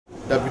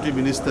Deputy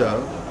Minister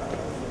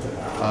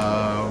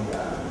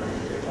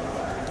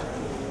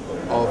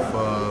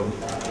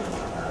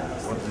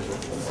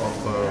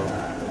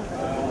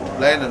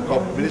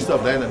Minister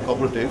of Land and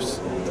Cooperatives,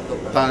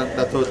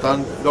 Dr.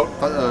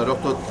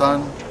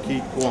 Tan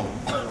Kee Kwong,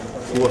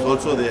 who was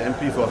also the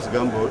MP for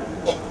Segambut,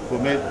 who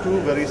made two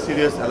very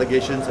serious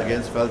allegations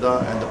against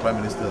Felda and the Prime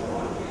Minister.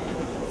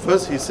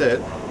 First, he said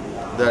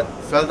that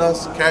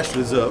Felda's cash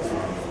reserve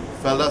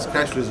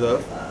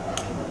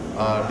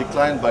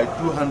declined by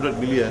 200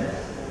 million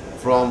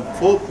from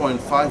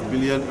 4.5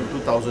 billion in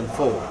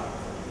 2004.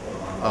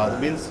 That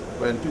means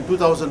when in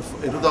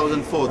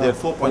 2004 they had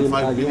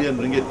 4.5 billion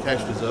ringgit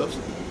cash reserves,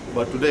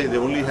 but today they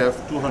only have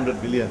 200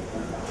 billion.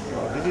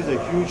 This is a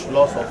huge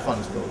loss of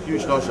funds,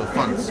 huge loss of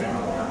funds.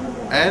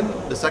 And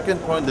the second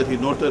point that he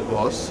noted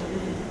was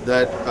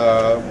that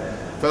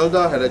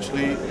Felda had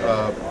actually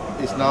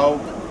is now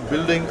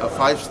building a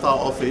five-star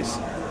office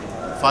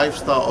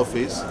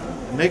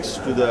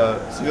next to the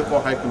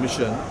Singapore High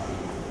Commission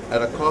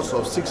at a cost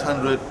of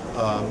 600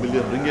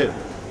 million ringgit.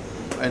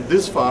 And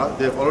this far,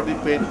 they have already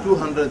paid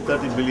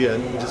 230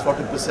 million, which is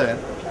 40%,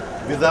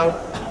 without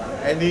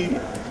any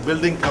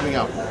building coming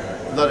up,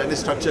 without any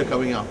structure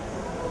coming up.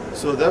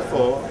 So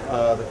therefore,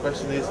 the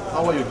question is,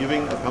 how are you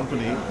giving a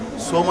company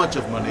so much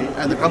of money?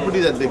 And the company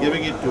that they're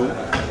giving it to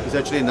is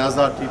actually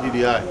Nazar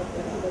TTDI,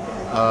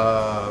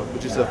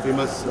 which is a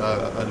famous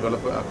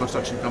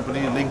construction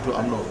company linked to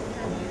UMNO.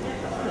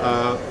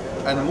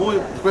 And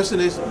the question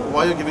is,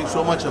 why are you giving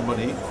so much of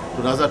money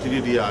to Nazar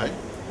TTDI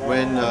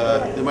when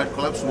they might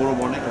collapse tomorrow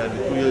morning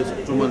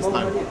in 2 months'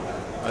 time?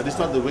 This is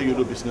not the way you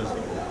do business.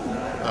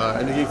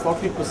 And you give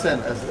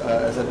 40%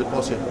 as a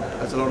deposit.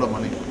 That's a lot of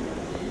money.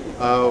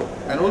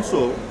 And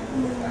also,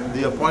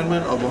 the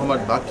appointment of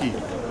Mohammed Baki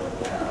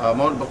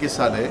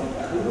Saleh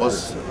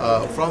was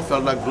from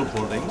Felda Group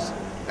Holdings,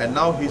 and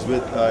now he's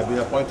been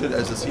appointed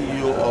as the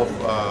CEO of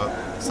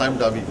Sime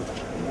Davi.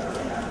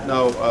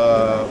 Now,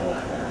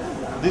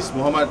 this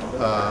Mohammed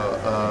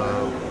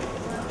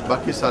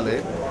Baki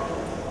Saleh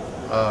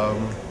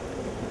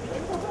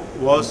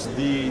was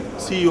the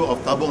CEO of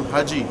Tabung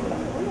Haji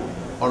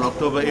on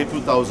October 8,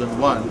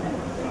 2001.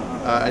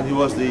 And he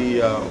was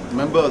the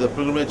member of the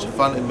Pilgrimage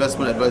Fund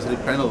Investment Advisory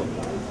Panel.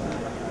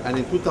 And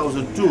in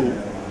 2002,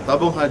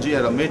 Tabung Haji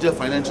had a major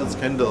financial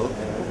scandal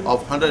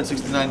of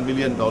 $169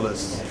 million.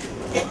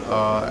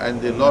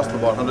 And they lost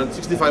about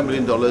 $165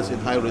 million in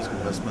high-risk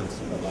investments.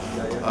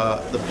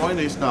 The point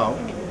is now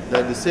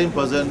that the same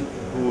person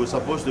who is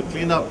supposed to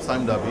clean up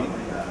Sime Davi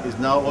is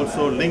now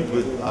also linked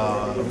with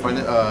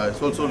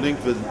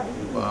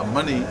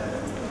money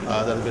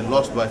that has been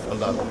lost by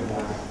Felda.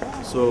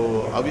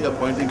 So are we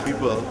appointing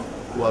people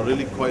who are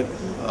really quite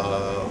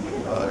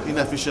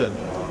inefficient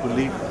to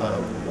lead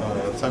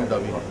Sime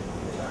Davi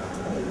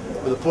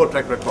with a poor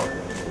track record?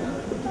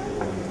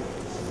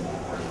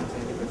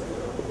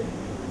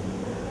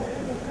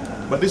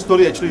 But this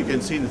story actually you can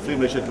see in Free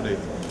Malaysia today.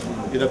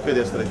 It appeared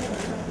yesterday.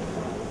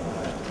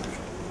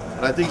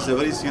 And I think it's a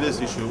very serious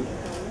issue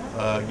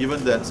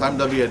given that Sime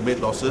Davi had made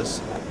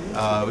losses,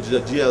 which is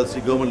a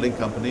GLC, government-linked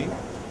company,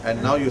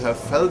 and now you have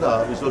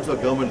Felda, which is also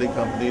a government-linked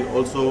company,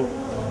 also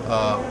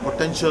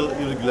potential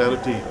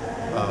irregularity.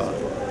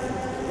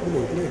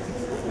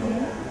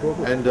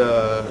 And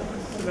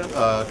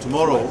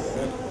tomorrow,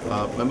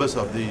 members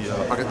of the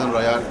Pakatan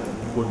Rakyat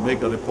would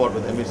make a report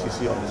with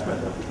MACC on this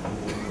matter.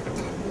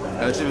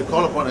 And actually we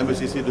call upon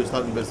MACC to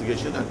start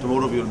investigation, and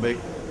tomorrow we will make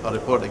a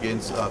report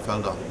against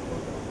Felda.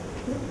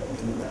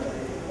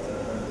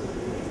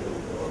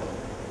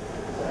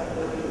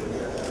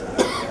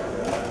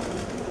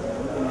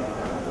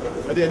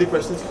 Any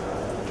questions?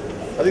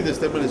 I think the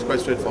statement is quite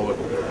straightforward.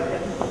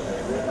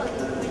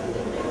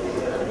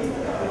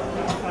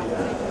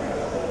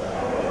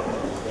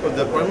 But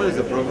the appointment is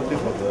the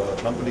prerogative of the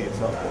company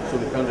itself, so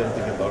we can't do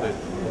anything about it.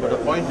 But the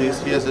point is,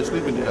 he has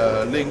actually been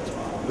linked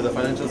with a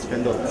financial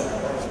scandal.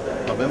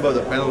 A member of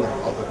the panel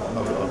of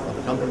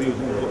the company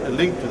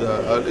linked to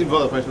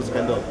the financial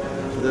scandal.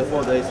 So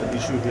therefore, there is an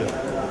issue here.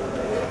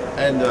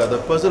 And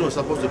the person who is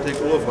supposed to take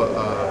over for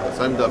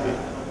Sime Davi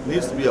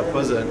needs to be a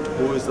person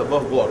who is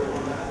above board,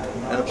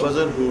 and a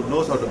person who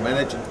knows how to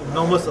manage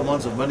enormous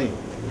amounts of money.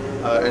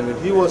 And when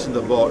he was in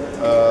the board,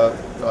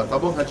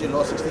 Tabung Haji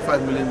lost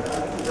 65 million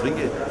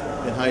ringgit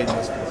in high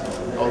investments,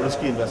 or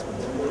risky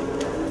investments.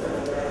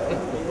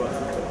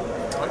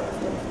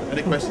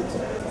 Any questions?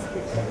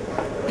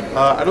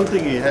 I don't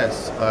think he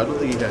has.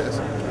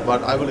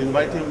 But I will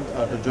invite him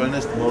to join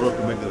us tomorrow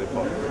to make the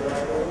report.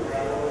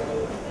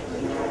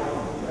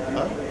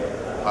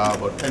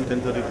 About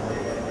 10:30.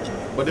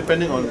 But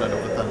depending on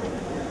Dr. Tan.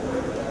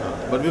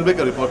 But we'll make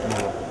a report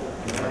tomorrow.